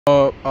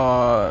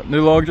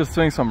New log, just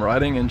doing some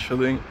riding and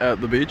chilling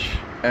at the beach,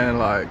 and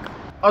like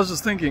I was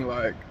just thinking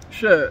like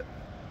shit,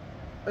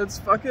 it's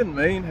fucking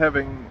mean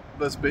having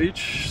this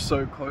beach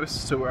so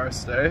close to where I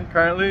stay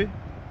currently,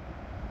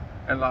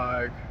 and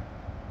like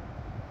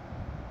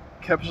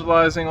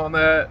capitalizing on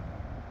that,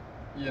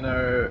 you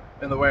know,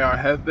 in the way I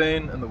have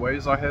been, in the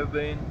ways I have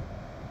been,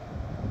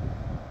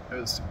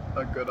 is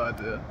a good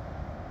idea,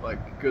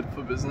 like good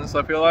for business,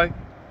 I feel like,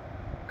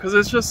 because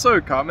it's just so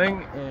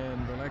calming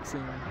and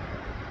relaxing,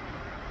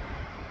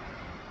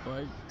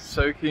 like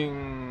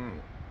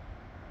soaking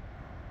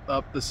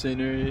up the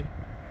scenery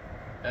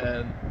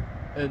and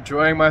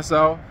enjoying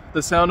myself.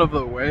 The sound of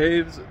the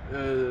waves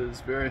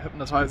is very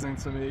hypnotizing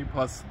to me,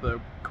 plus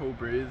the cool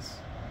breeze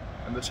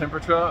and the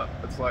temperature,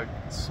 it's like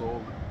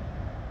solid.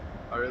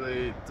 I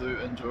really do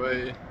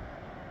enjoy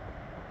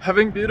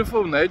having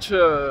beautiful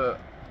nature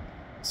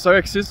so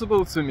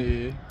accessible to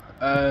me,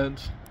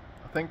 and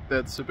I think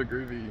that's super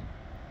groovy.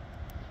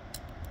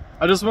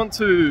 I just want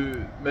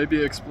to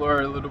maybe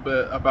explore a little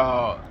bit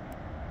about,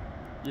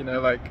 you know,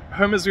 like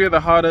home is where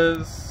the heart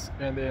is,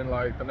 and then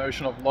like the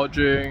notion of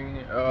lodging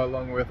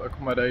along with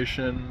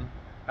accommodation,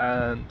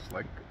 and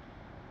like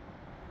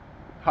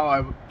how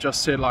I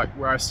just said like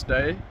where I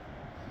stay.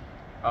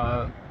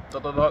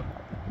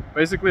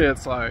 Basically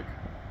it's like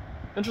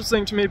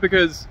interesting to me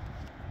because,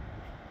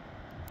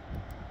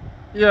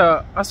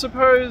 yeah, I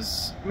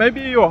suppose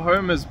maybe your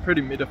home is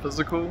pretty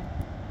metaphysical.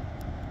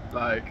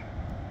 Like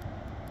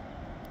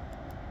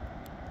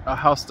a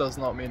house does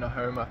not mean a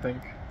home, I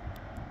think.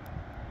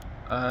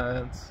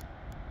 And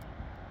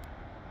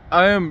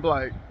I am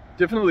like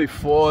definitely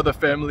for the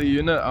family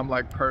unit. I'm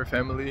like pro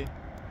family.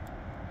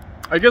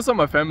 I guess I'm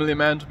a family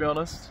man, to be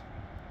honest.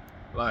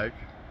 Like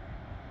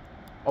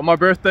on my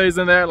birthdays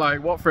and that,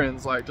 like what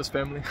friends, like just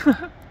family.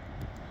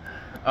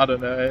 I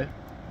don't know.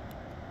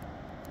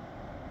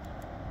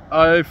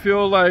 I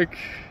feel like,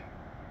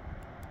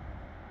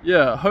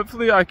 yeah,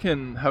 hopefully I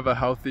can have a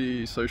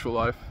healthy social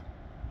life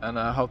and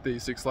a healthy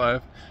sex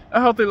life, a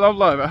healthy love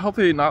life, a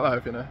healthy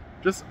nightlife, you know,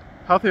 just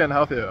healthier and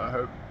healthier, I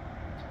hope.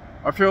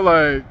 I feel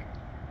like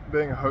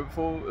being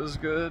hopeful is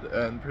good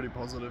and pretty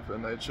positive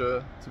in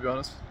nature, to be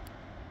honest.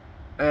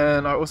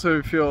 And I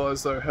also feel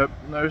as though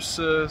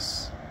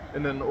hypnosis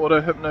and then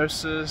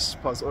auto-hypnosis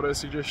plus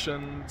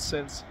auto-suggestion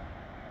sense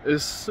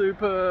is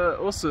super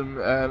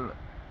awesome, and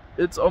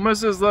it's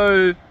almost as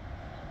though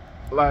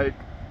like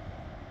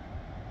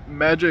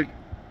magic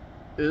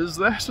is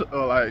that,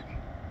 or like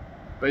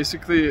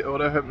basically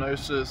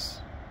auto-hypnosis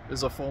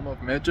is a form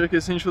of magic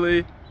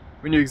essentially.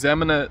 When you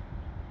examine it,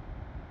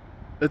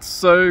 it's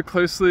so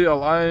closely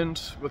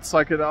aligned with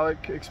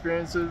psychedelic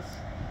experiences,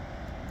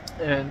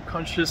 and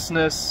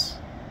consciousness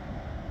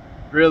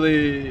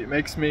really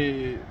makes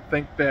me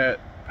think that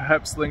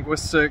perhaps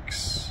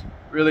linguistics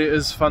really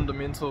is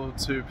fundamental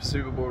to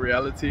perceivable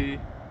reality.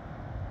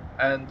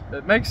 And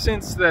it makes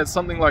sense that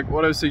something like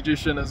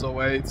auto-suggestion is a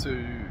way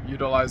to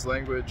utilize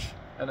language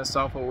in a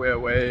self-aware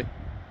way,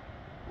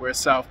 where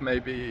self may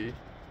be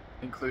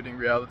including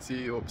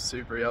reality or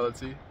perceived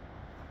reality.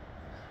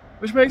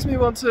 Which makes me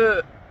want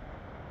to,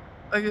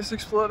 I guess,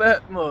 explore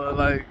that more,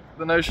 like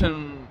the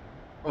notion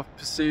of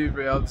perceived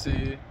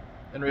reality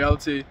and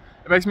reality.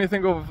 It makes me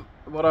think of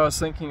what I was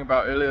thinking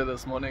about earlier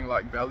this morning,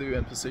 like value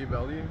and perceived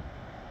value.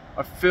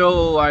 I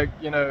feel like,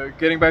 you know,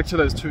 getting back to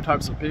those two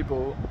types of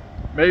people,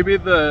 maybe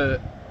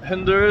the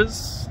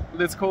hinderers,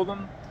 let's call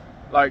them,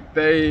 like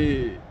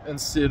they,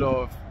 instead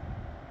of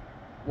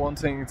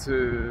wanting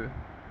to,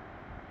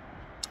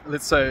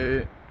 let's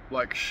say,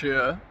 like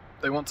share,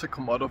 they want to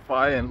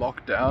commodify and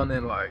lock down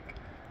and like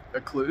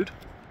occlude.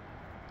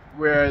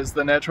 Whereas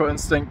the natural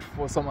instinct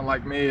for someone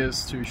like me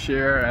is to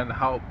share and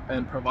help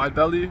and provide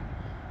value.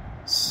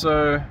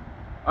 So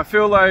I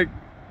feel like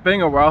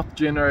being a wealth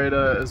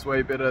generator is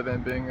way better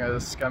than being a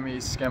scummy,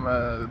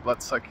 scammer,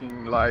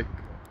 blood-sucking, like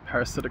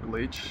parasitic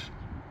leech,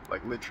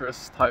 like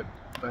lecherous type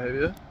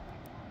behavior,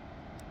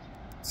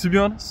 to be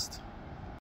honest.